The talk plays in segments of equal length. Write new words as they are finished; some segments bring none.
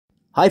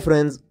Hi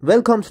friends,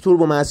 welcome to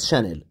TurboMaths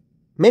channel.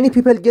 Many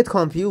people get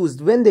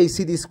confused when they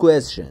see this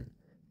question.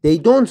 They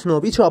don't know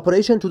which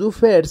operation to do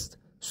first,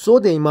 so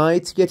they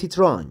might get it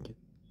wrong.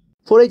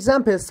 For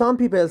example, some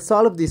people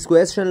solve this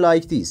question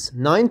like this.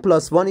 9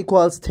 plus 1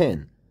 equals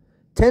 10.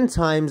 10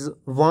 times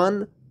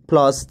 1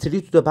 plus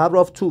 3 to the power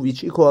of 2,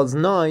 which equals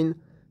 9.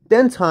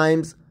 Then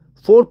times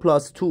 4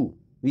 plus 2,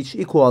 which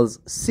equals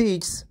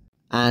 6.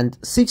 And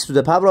 6 to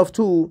the power of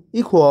 2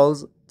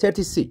 equals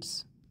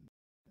 36.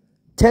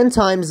 10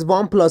 times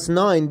 1 plus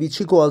 9, which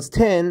equals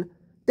 10,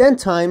 then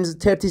times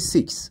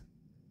 36.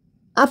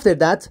 After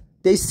that,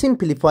 they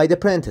simplify the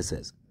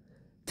parentheses.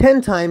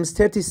 10 times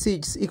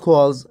 36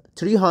 equals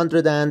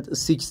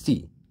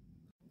 360.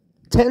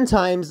 10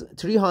 times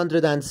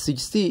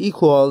 360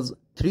 equals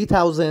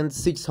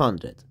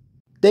 3600.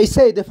 They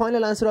say the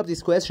final answer of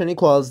this question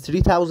equals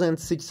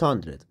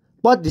 3600,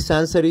 but this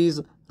answer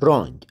is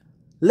wrong.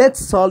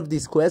 Let's solve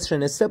this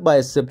question step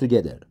by step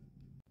together.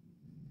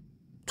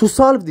 To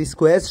solve this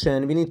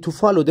question, we need to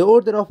follow the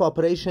order of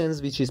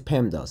operations, which is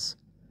PEMDAS.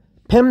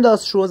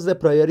 PEMDAS shows the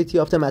priority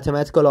of the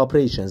mathematical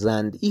operations,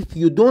 and if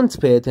you don't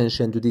pay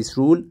attention to this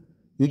rule,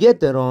 you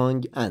get the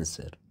wrong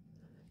answer.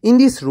 In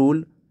this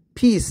rule,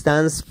 P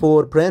stands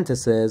for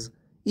parentheses,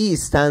 E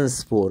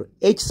stands for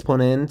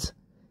exponent,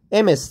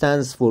 M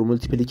stands for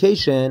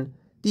multiplication,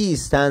 D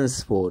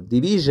stands for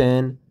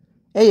division,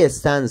 A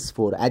stands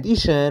for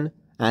addition,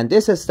 and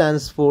S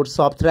stands for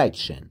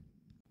subtraction.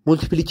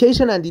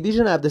 Multiplication and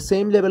division have the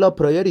same level of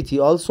priority.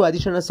 Also,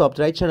 addition and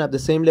subtraction have the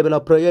same level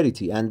of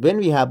priority. And when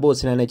we have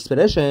both in an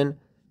expression,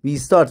 we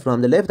start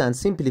from the left and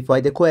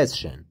simplify the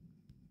question.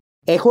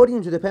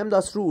 According to the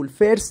PEMDAS rule,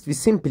 first we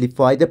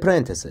simplify the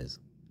parentheses.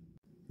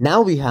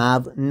 Now we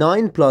have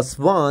 9 plus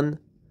 1,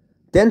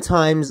 then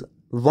times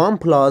 1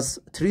 plus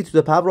 3 to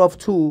the power of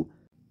 2,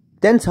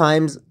 then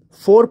times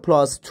 4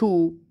 plus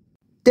 2,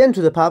 then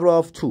to the power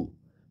of 2.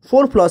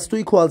 4 plus 2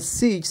 equals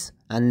 6.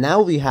 And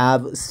now we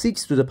have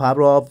 6 to the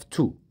power of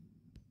 2.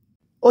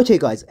 Okay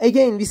guys,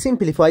 again we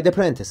simplify the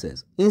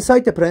parentheses.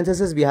 Inside the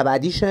parentheses we have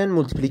addition,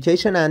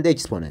 multiplication and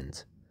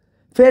exponent.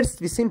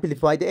 First we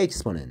simplify the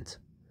exponent.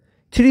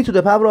 3 to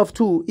the power of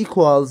 2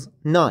 equals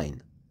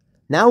 9.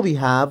 Now we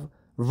have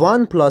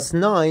 1 plus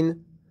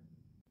 9,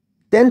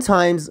 then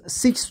times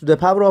 6 to the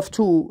power of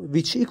 2,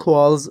 which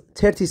equals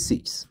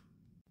 36.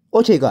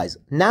 Okay guys,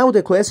 now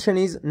the question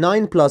is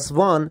 9 plus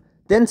 1,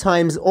 then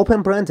times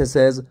open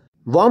parentheses,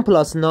 1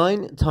 plus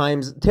 9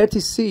 times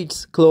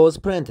 36, close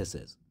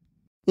parentheses.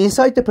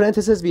 Inside the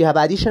parentheses we have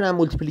addition and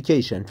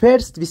multiplication.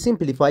 First we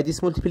simplify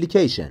this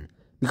multiplication,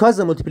 because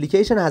the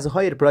multiplication has a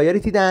higher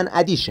priority than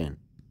addition.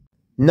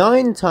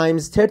 9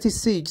 times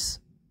 36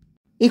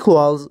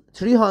 equals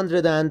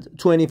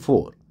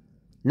 324.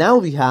 Now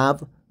we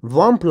have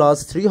 1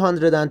 plus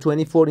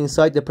 324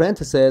 inside the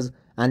parentheses,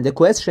 and the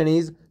question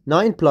is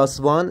 9 plus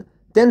 1,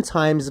 then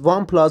times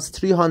 1 plus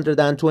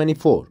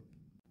 324.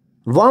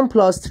 1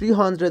 plus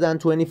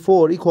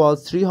 324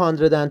 equals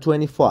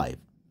 325.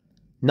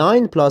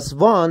 9 plus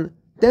 1,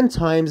 then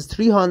times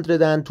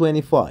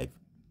 325.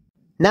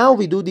 Now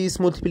we do this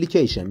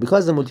multiplication,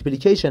 because the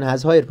multiplication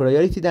has higher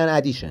priority than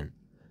addition.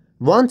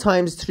 1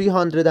 times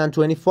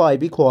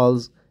 325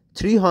 equals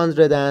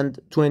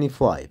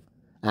 325.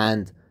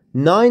 And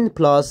 9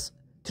 plus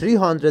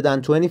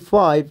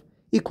 325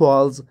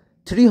 equals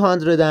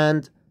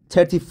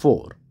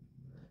 334.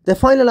 The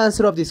final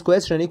answer of this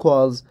question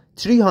equals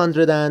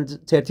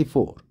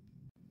 334.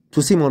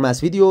 To see more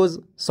math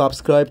videos,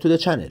 subscribe to the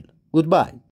channel. Goodbye.